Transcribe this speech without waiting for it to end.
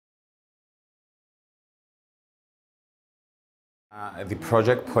The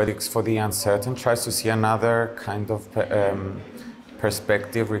project Poetics for the Uncertain tries to see another kind of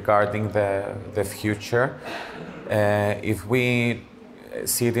perspective regarding the future. If we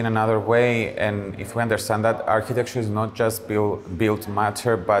see it in another way, and if we understand that architecture is not just built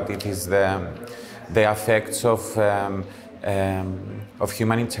matter, but it is the effects of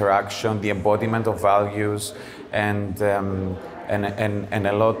human interaction, the embodiment of values, and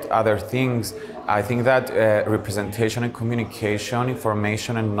a lot other things, I think that representation and communication,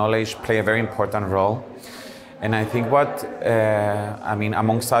 information and knowledge play a very important role. And I think what,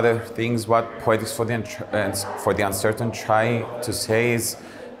 amongst other things, what Poetics for the Uncertain try to say is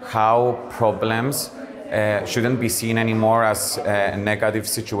how problems shouldn't be seen anymore as a negative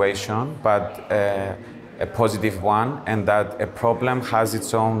situation, but a positive one, and that a problem has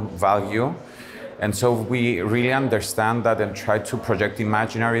its own value. And so we really understand that and try to project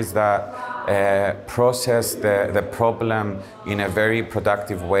imaginaries that process the problem in a very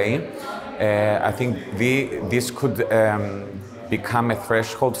productive way. I think this could become a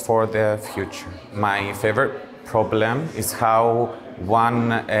threshold for the future. My favorite problem is how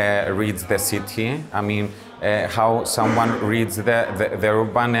one reads the city. I mean, how someone reads the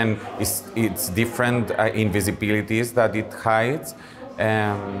urban and its different invisibilities that it hides.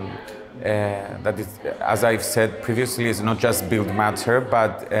 That is, as I've said previously, is not just built matter,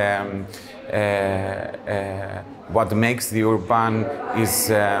 but what makes the urban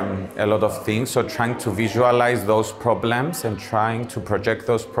is a lot of things. So trying to visualize those problems and trying to project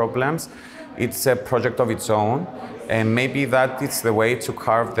those problems, it's a project of its own, and maybe that is the way to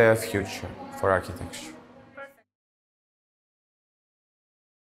carve the future for architecture.